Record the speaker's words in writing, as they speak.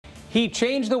He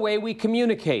changed the way we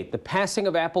communicate. The passing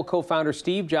of Apple co-founder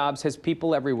Steve Jobs has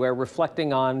people everywhere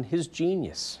reflecting on his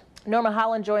genius. Norma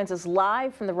Holland joins us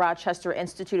live from the Rochester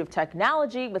Institute of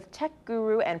Technology with tech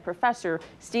guru and professor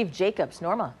Steve Jacobs.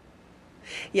 Norma.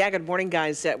 Yeah, good morning,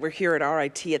 guys. We're here at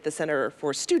RIT at the Center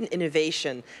for Student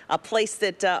Innovation, a place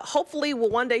that hopefully will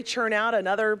one day churn out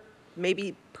another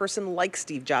maybe person like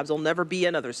Steve Jobs. There'll never be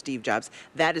another Steve Jobs.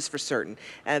 That is for certain.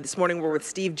 This morning we're with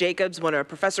Steve Jacobs, a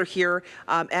professor here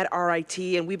at RIT,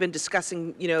 and we've been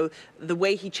discussing, the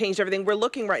way he changed everything. We're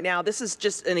looking right now. This is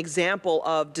just an example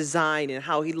of design and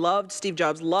how he loved, Steve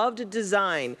Jobs loved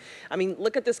design. I mean,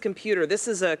 look at this computer. This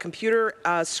is a computer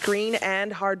screen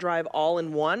and hard drive all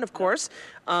in one, of course.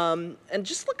 And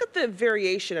just look at the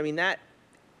variation. I mean,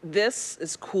 this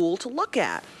is cool to look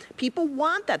at. People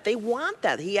want that. They want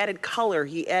that. He added color.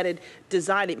 He added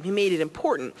design. He made it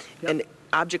important. Yep. And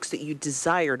objects that you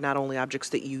desired, not only objects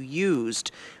that you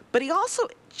used. But he also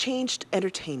changed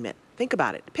entertainment. Think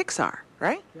about it. Pixar,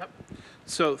 right? Yep.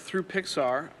 So through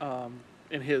Pixar,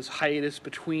 in his hiatus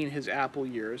between his Apple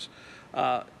years,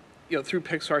 through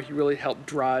Pixar, he really helped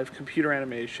drive computer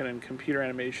animation, and computer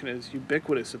animation is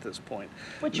ubiquitous at this point.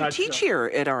 What you teach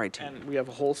here at RIT. And we have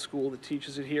a whole school that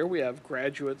teaches it here. We have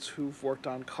graduates who've worked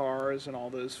on Cars and all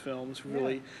those films,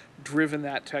 really driven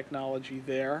that technology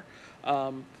there.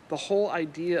 The whole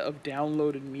idea of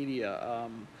downloaded media,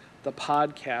 the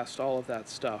podcast, all of that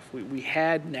stuff. We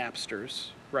had Napsters,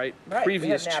 right?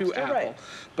 Previous to Apple. Right.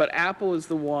 But Apple is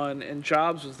the one, and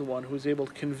Jobs was the one who was able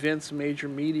to convince major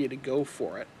media to go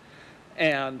for it.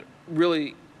 And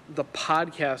really, the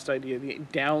podcast idea, the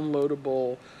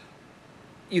downloadable,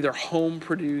 either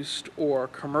home-produced or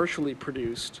commercially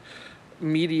produced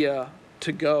media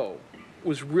to go,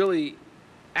 was really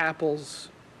Apple's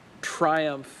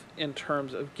triumph in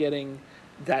terms of getting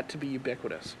that to be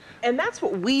ubiquitous. And that's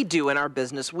what we do in our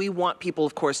business. We want people,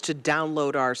 of course, to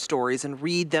download our stories and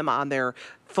read them on their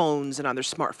phones and on their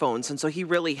smartphones. And so he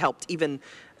really helped even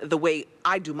the way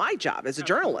I do my job as a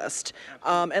journalist.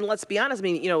 And let's be honest, I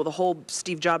mean, the whole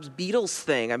Steve Jobs Beatles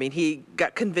thing, I mean, he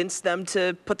got convinced them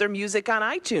to put their music on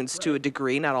iTunes to a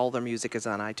degree. Not all their music is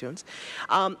on iTunes.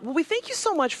 Well, we thank you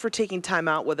so much for taking time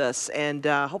out with us, and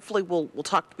hopefully we'll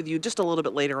talk with you just a little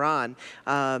bit later on,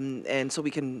 and so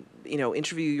we can,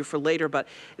 interview you for later. But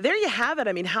there you have it.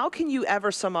 I mean, how can you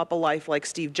ever sum up a life like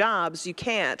Steve Jobs? You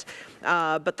can't.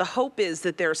 But the hope is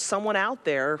that there's someone out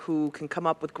there who can come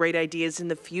up with great ideas in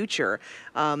the future.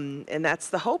 And that's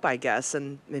the hope, I guess.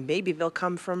 And maybe they'll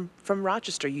come from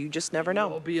Rochester. You just never know.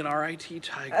 I'll be an RIT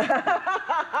tiger.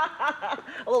 A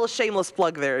little shameless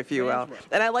plug there, if you will.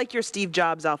 And I like your Steve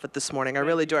Jobs outfit this morning. I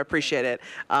really do. I appreciate it.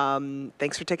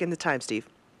 Thanks for taking the time, Steve.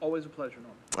 Always a pleasure, Norma.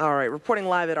 All right. Reporting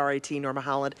live at RIT, Norma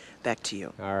Holland, back to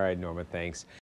you. All right, Norma, thanks.